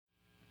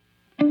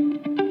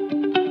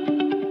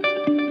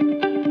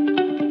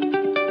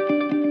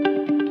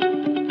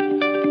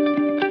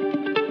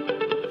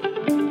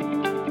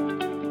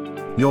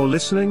You're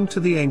listening to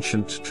The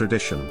Ancient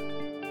Tradition,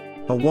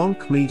 a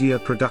Wonk Media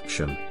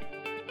production.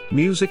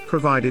 Music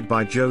provided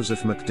by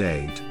Joseph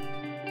McDade.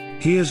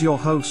 Here's your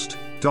host,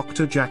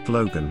 Dr. Jack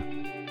Logan.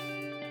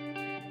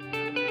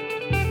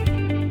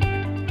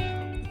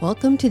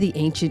 Welcome to The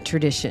Ancient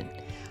Tradition.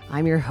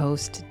 I'm your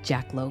host,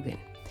 Jack Logan.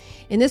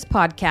 In this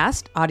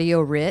podcast,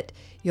 audio writ,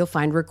 you'll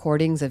find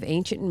recordings of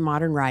ancient and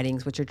modern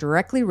writings which are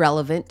directly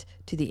relevant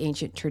to the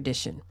ancient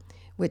tradition,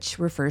 which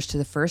refers to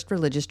the first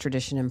religious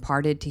tradition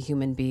imparted to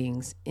human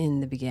beings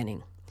in the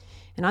beginning.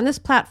 And on this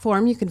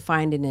platform, you can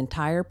find an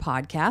entire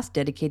podcast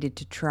dedicated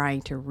to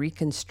trying to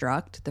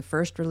reconstruct the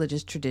first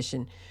religious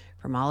tradition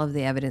from all of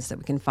the evidence that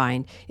we can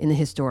find in the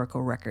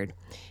historical record.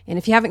 And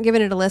if you haven't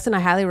given it a listen,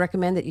 I highly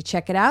recommend that you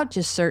check it out.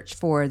 Just search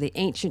for The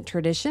Ancient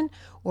Tradition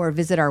or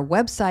visit our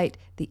website,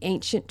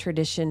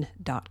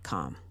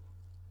 theancienttradition.com.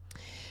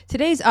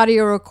 Today's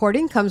audio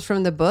recording comes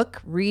from the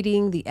book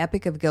Reading the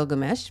Epic of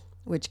Gilgamesh,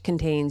 which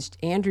contains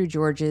Andrew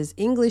George's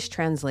English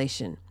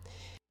translation.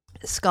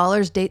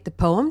 Scholars date the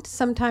poem to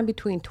sometime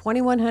between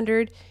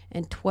 2100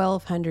 and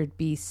 1200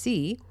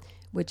 BC,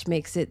 which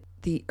makes it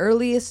the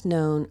earliest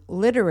known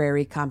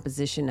literary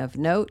composition of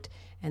note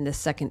and the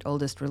second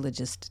oldest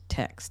religious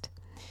text.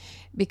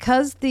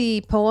 Because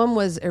the poem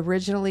was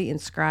originally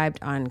inscribed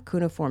on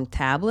cuneiform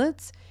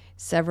tablets,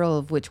 several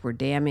of which were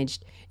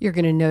damaged, you're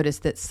going to notice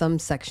that some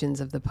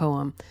sections of the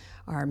poem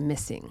are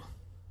missing.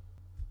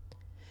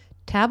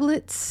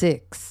 Tablet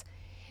 6,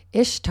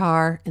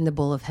 Ishtar and the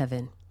Bull of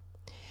Heaven.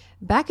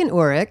 Back in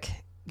Uruk,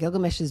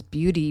 Gilgamesh's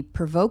beauty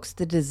provokes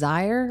the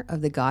desire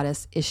of the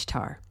goddess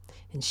Ishtar,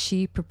 and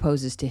she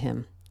proposes to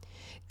him.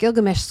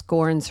 Gilgamesh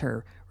scorns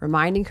her,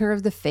 reminding her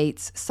of the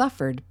fates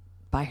suffered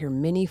by her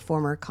many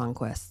former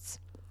conquests.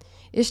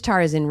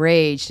 Ishtar is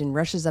enraged and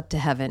rushes up to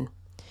heaven.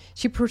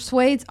 She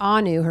persuades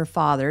Anu, her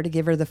father, to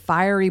give her the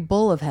fiery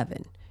bull of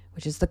heaven,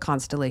 which is the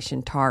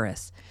constellation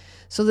Taurus,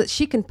 so that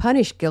she can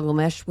punish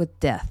Gilgamesh with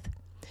death.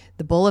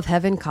 The bull of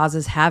heaven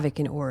causes havoc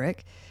in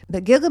Uruk,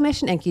 but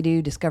Gilgamesh and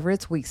Enkidu discover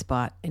its weak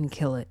spot and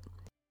kill it.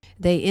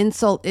 They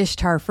insult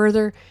Ishtar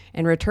further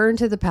and return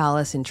to the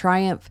palace in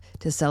triumph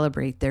to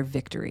celebrate their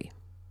victory.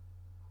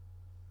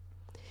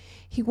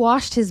 He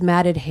washed his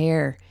matted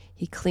hair.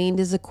 He cleaned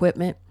his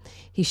equipment.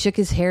 He shook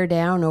his hair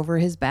down over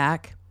his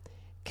back.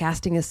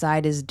 Casting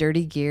aside his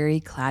dirty gear,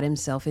 he clad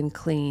himself in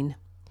clean,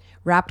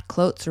 wrapped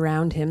cloaks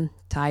around him,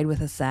 tied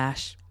with a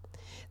sash.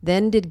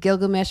 Then did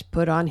Gilgamesh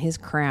put on his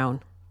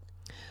crown.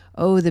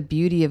 Oh, the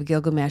beauty of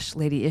Gilgamesh,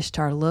 Lady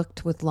Ishtar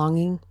looked with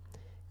longing.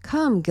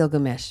 Come,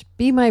 Gilgamesh,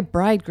 be my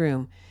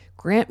bridegroom.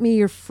 Grant me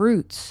your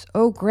fruits,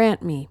 oh,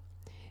 grant me.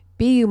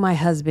 Be you my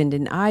husband,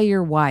 and I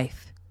your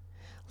wife.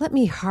 Let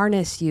me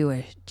harness you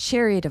a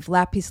chariot of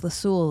lapis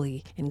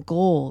lazuli and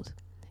gold.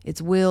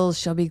 Its wheels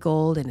shall be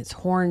gold, and its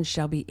horns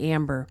shall be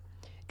amber.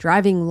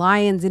 Driving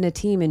lions in a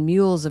team and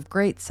mules of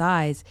great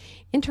size,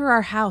 enter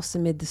our house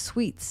amid the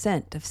sweet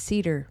scent of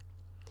cedar.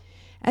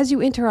 As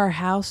you enter our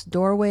house,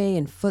 doorway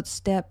and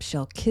footstep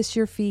shall kiss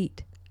your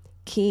feet.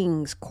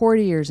 Kings,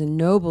 courtiers, and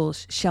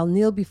nobles shall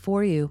kneel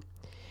before you.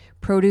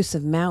 Produce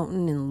of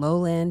mountain and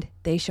lowland,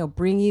 they shall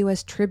bring you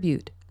as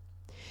tribute.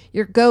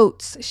 Your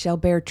goats shall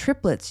bear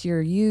triplets,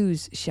 your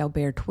ewes shall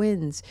bear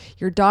twins.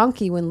 Your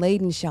donkey, when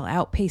laden, shall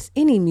outpace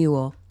any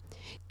mule.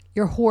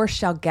 Your horse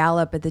shall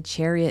gallop at the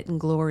chariot in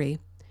glory.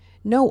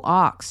 No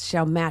ox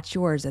shall match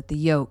yours at the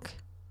yoke.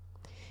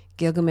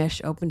 Gilgamesh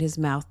opened his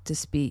mouth to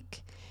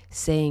speak,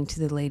 saying to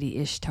the lady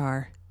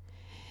Ishtar,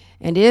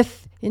 And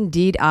if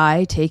indeed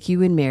I take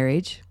you in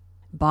marriage,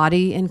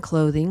 body and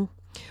clothing,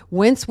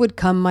 whence would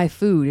come my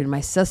food and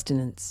my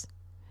sustenance?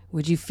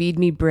 Would you feed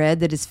me bread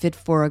that is fit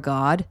for a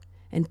god,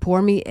 and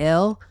pour me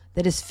ale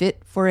that is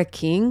fit for a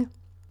king?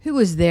 Who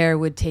is there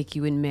would take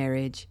you in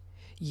marriage?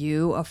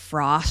 You, a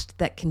frost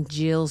that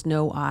congeals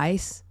no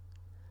ice?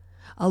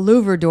 A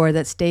louveredor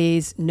that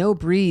stays no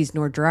breeze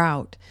nor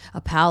drought? A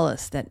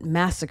palace that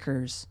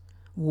massacres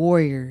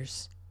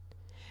warriors?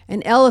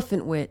 An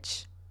elephant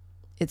witch,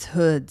 its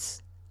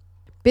hoods?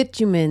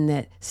 Bitumen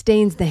that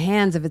stains the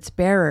hands of its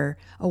bearer,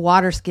 a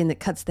waterskin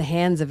that cuts the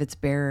hands of its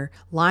bearer,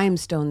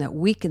 limestone that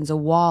weakens a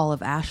wall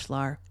of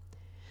ashlar,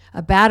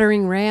 a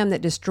battering ram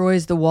that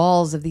destroys the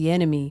walls of the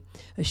enemy,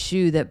 a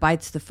shoe that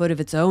bites the foot of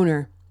its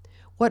owner.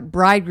 What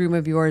bridegroom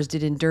of yours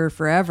did endure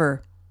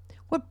forever?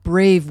 What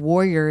brave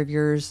warrior of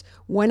yours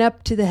went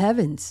up to the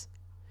heavens?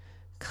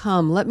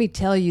 Come, let me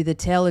tell you the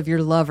tale of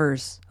your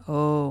lovers.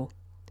 Oh,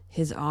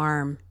 his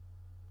arm.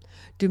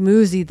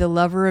 Dumuzi, the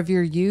lover of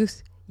your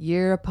youth,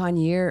 year upon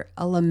year,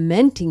 a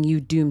lamenting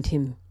you doomed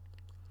him.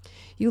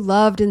 You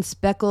loved and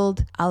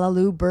speckled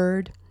Alalu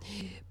bird,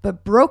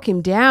 but broke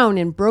him down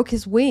and broke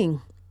his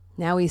wing.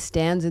 Now he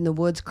stands in the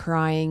woods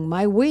crying,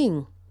 My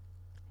wing.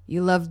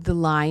 You loved the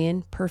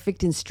lion,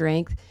 perfect in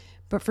strength,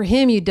 but for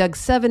him you dug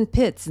 7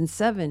 pits and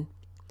 7.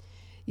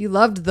 You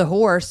loved the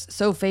horse,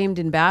 so famed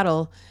in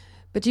battle,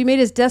 but you made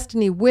his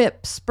destiny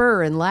whip,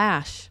 spur, and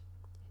lash.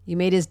 You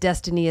made his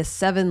destiny a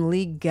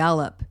 7-league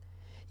gallop.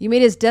 You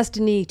made his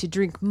destiny to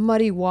drink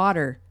muddy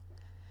water,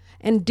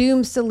 and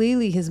doomed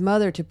Salili, his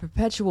mother, to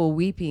perpetual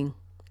weeping.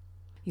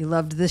 You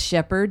loved the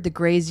shepherd, the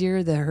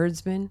grazier, the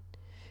herdsman,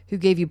 who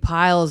gave you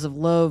piles of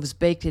loaves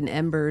baked in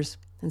embers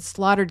and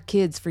slaughtered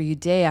kids for you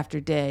day after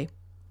day.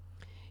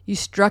 You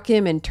struck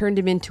him and turned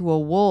him into a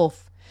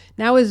wolf.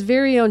 Now his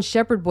very own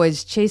shepherd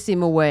boys chase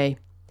him away,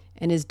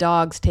 and his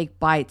dogs take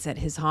bites at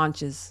his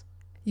haunches.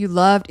 You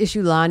loved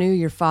Ishulanu,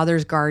 your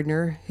father's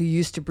gardener, who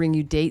used to bring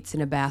you dates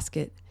in a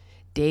basket,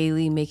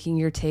 daily making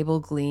your table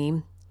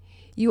gleam.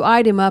 You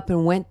eyed him up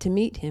and went to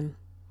meet him.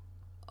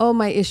 Oh,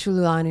 my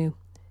Ishulanu,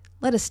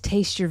 let us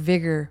taste your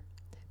vigor.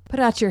 Put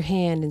out your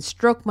hand and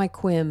stroke my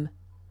quim.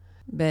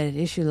 But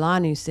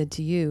Ishulanu said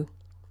to you,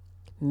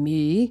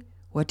 Me?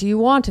 What do you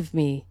want of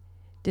me?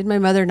 Did my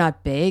mother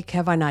not bake?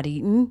 Have I not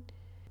eaten?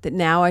 That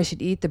now I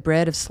should eat the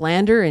bread of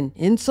slander and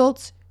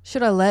insults?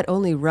 Should I let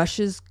only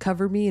rushes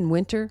cover me in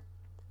winter?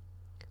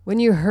 When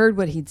you heard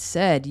what he'd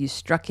said, you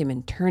struck him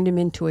and turned him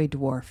into a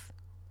dwarf.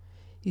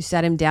 You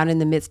sat him down in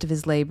the midst of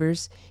his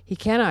labors. He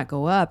cannot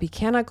go up, he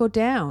cannot go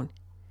down.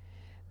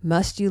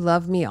 Must you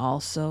love me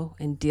also,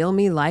 and deal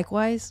me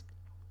likewise?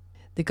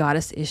 The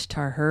goddess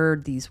Ishtar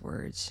heard these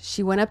words.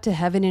 She went up to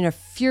heaven in a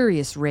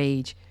furious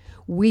rage.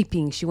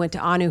 Weeping, she went to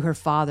Anu, her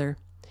father.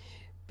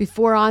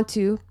 Before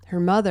Antu, her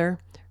mother,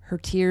 her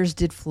tears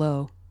did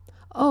flow.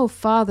 Oh,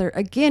 father,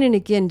 again and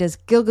again does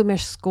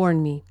Gilgamesh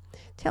scorn me,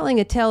 telling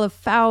a tale of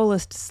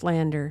foulest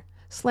slander,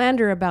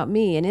 slander about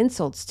me, and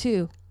insults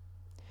too.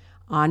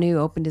 Anu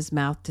opened his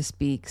mouth to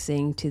speak,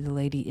 saying to the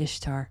lady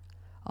Ishtar,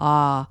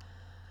 Ah,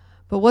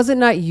 but was it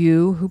not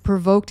you who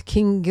provoked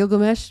King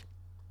Gilgamesh?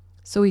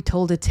 So he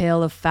told a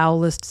tale of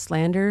foulest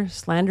slander,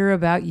 slander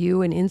about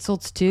you, and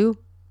insults too.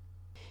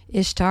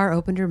 Ishtar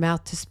opened her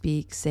mouth to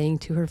speak, saying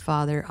to her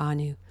father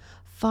Anu,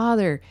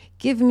 Father,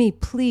 give me,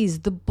 please,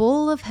 the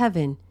bull of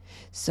heaven,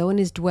 so in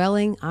his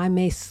dwelling I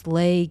may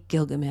slay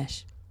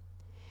Gilgamesh.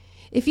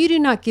 If you do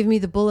not give me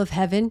the bull of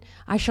heaven,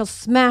 I shall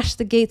smash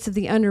the gates of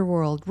the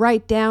underworld,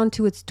 right down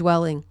to its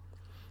dwelling.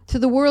 To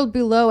the world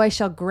below I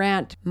shall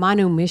grant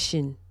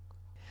manumission.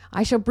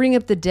 I shall bring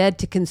up the dead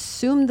to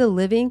consume the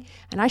living,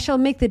 and I shall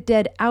make the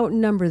dead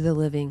outnumber the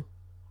living.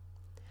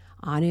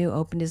 Anu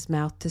opened his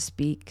mouth to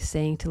speak,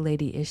 saying to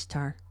Lady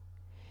Ishtar,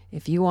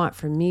 If you want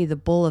from me the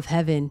bull of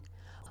heaven,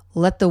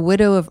 let the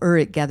widow of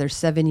Uruk gather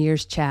 7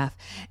 years' chaff,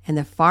 and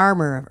the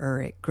farmer of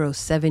Uruk grow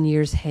 7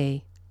 years'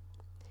 hay.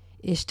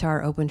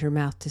 Ishtar opened her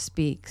mouth to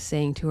speak,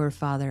 saying to her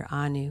father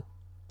Anu,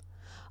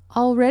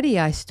 Already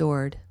I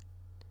stored,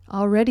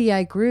 already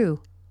I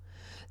grew.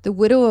 The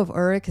widow of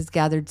Uruk has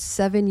gathered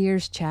 7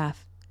 years'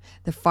 chaff.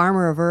 The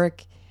farmer of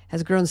Uruk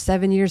has grown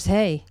 7 years'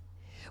 hay.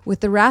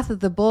 With the wrath of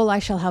the bull I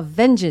shall have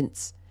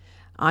vengeance.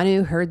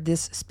 Anu heard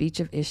this speech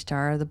of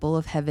Ishtar, the bull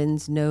of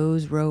heaven's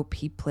nose rope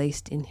he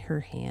placed in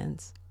her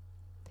hands.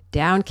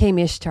 Down came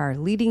Ishtar,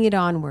 leading it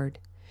onward.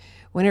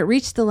 When it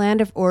reached the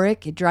land of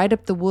Uruk, it dried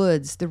up the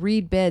woods, the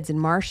reed beds, and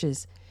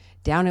marshes.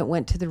 Down it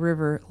went to the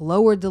river,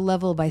 lowered the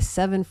level by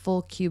 7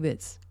 full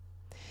cubits.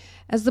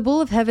 As the bull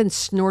of heaven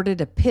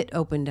snorted, a pit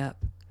opened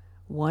up.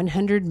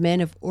 100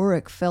 men of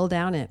Uruk fell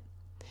down it.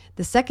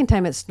 The second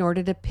time it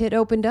snorted, a pit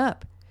opened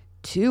up.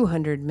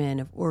 200 men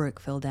of Uruk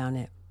fell down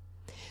it.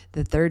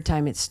 The third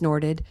time it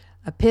snorted,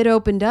 a pit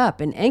opened up,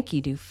 and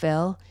Enkidu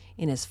fell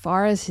in as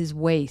far as his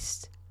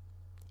waist.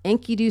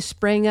 Enkidu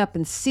sprang up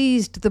and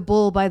seized the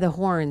bull by the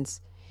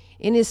horns.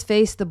 In his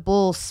face the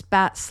bull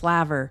spat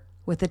slaver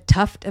with the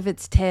tuft of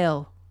its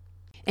tail.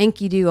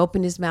 Enkidu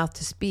opened his mouth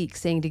to speak,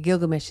 saying to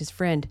Gilgamesh his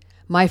friend,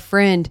 My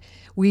friend,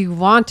 we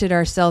vaunted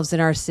ourselves in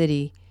our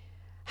city.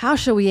 How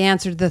shall we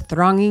answer the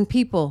thronging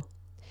people?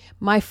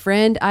 My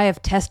friend, I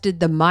have tested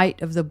the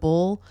might of the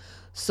bull,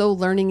 so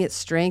learning its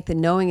strength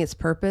and knowing its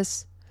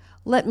purpose.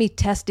 Let me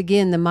test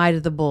again the might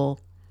of the bull.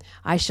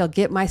 I shall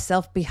get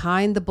myself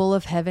behind the bull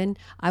of heaven.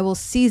 I will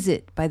seize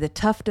it by the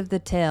tuft of the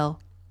tail.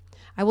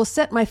 I will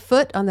set my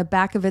foot on the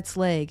back of its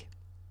leg.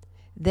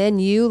 Then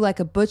you, like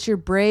a butcher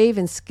brave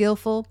and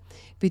skillful,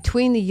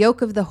 between the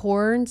yoke of the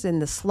horns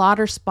and the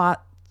slaughter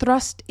spot,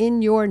 thrust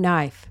in your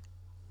knife.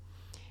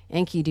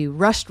 Enkidu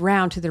rushed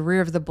round to the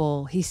rear of the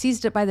bull. He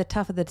seized it by the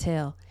tuft of the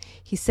tail.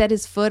 He set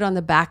his foot on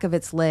the back of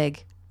its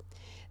leg.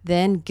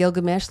 Then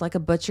Gilgamesh, like a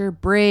butcher,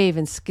 brave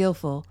and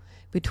skillful,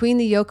 between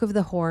the yoke of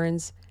the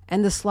horns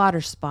and the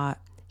slaughter spot,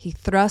 he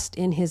thrust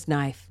in his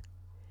knife.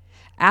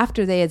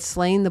 After they had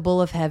slain the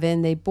bull of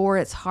heaven, they bore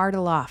its heart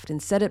aloft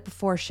and set it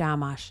before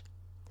Shamash.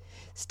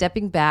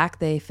 Stepping back,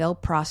 they fell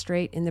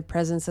prostrate in the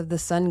presence of the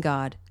sun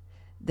god.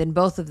 Then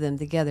both of them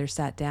together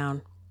sat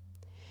down.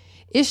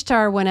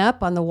 Ishtar went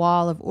up on the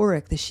wall of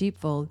Uruk, the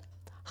sheepfold.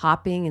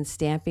 Hopping and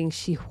stamping,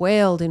 she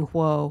wailed in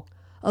woe.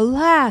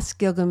 Alas,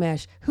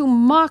 Gilgamesh, who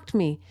mocked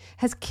me,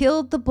 has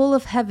killed the bull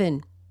of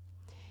heaven.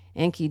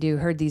 Enkidu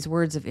heard these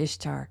words of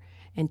Ishtar,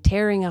 and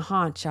tearing a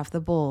haunch off the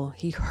bull,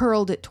 he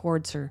hurled it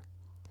towards her.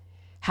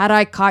 Had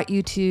I caught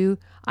you too,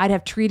 I'd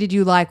have treated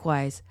you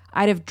likewise.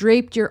 I'd have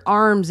draped your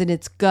arms in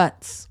its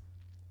guts.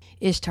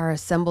 Ishtar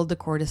assembled the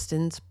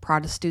courtesans,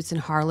 prostitutes,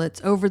 and harlots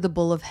over the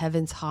bull of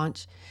heaven's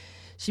haunch.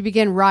 She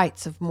began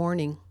rites of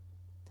mourning.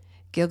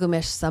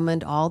 Gilgamesh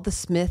summoned all the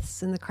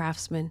smiths and the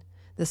craftsmen.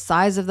 The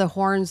size of the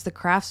horns the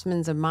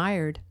craftsmen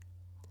admired.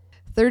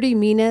 30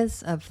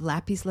 minas of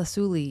lapis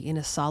lazuli in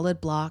a solid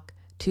block,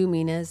 2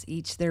 minas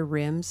each their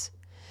rims,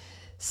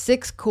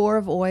 6 core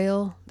of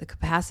oil, the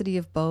capacity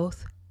of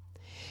both.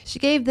 She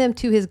gave them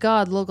to his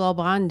god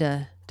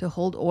Logalbanda to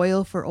hold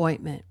oil for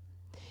ointment.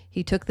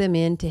 He took them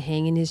in to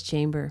hang in his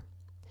chamber.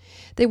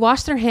 They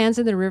washed their hands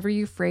in the river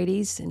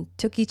Euphrates and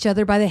took each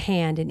other by the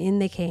hand, and in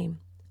they came.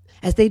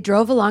 As they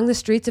drove along the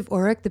streets of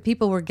Uruk, the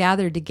people were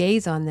gathered to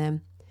gaze on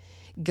them.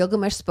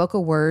 Gilgamesh spoke a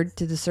word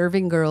to the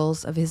serving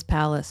girls of his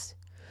palace.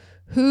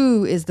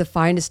 Who is the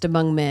finest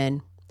among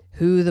men?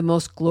 Who the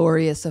most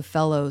glorious of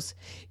fellows?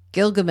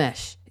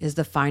 Gilgamesh is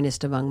the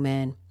finest among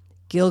men.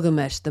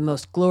 Gilgamesh, the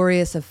most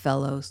glorious of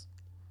fellows.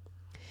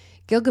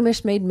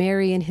 Gilgamesh made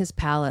merry in his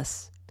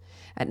palace.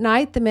 At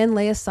night, the men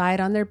lay aside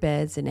on their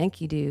beds, and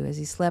Enkidu, as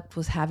he slept,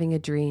 was having a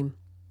dream.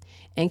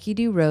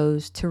 Enkidu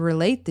rose to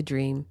relate the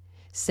dream,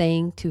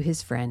 saying to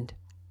his friend.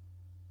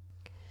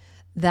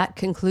 That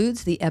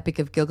concludes the Epic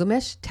of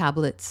Gilgamesh,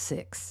 Tablet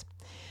 6.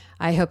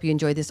 I hope you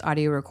enjoyed this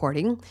audio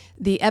recording.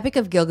 The Epic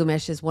of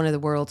Gilgamesh is one of the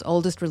world's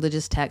oldest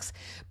religious texts,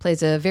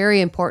 plays a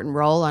very important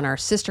role on our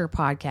sister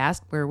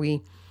podcast, where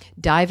we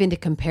dive into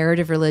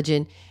comparative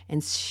religion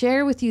and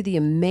share with you the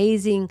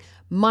amazing,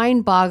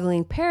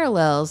 mind-boggling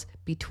parallels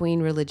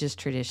between religious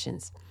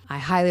traditions. I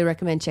highly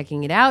recommend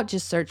checking it out.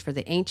 Just search for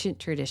the Ancient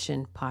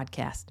Tradition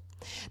podcast.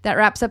 That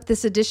wraps up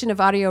this edition of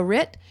Audio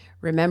Writ.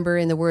 Remember,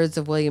 in the words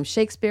of William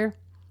Shakespeare,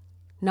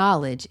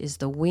 knowledge is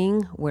the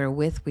wing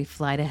wherewith we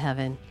fly to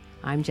heaven.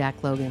 I'm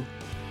Jack Logan.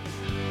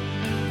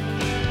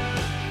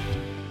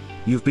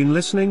 You've been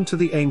listening to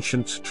The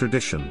Ancient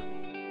Tradition,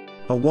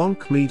 a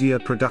Wonk Media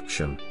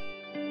production.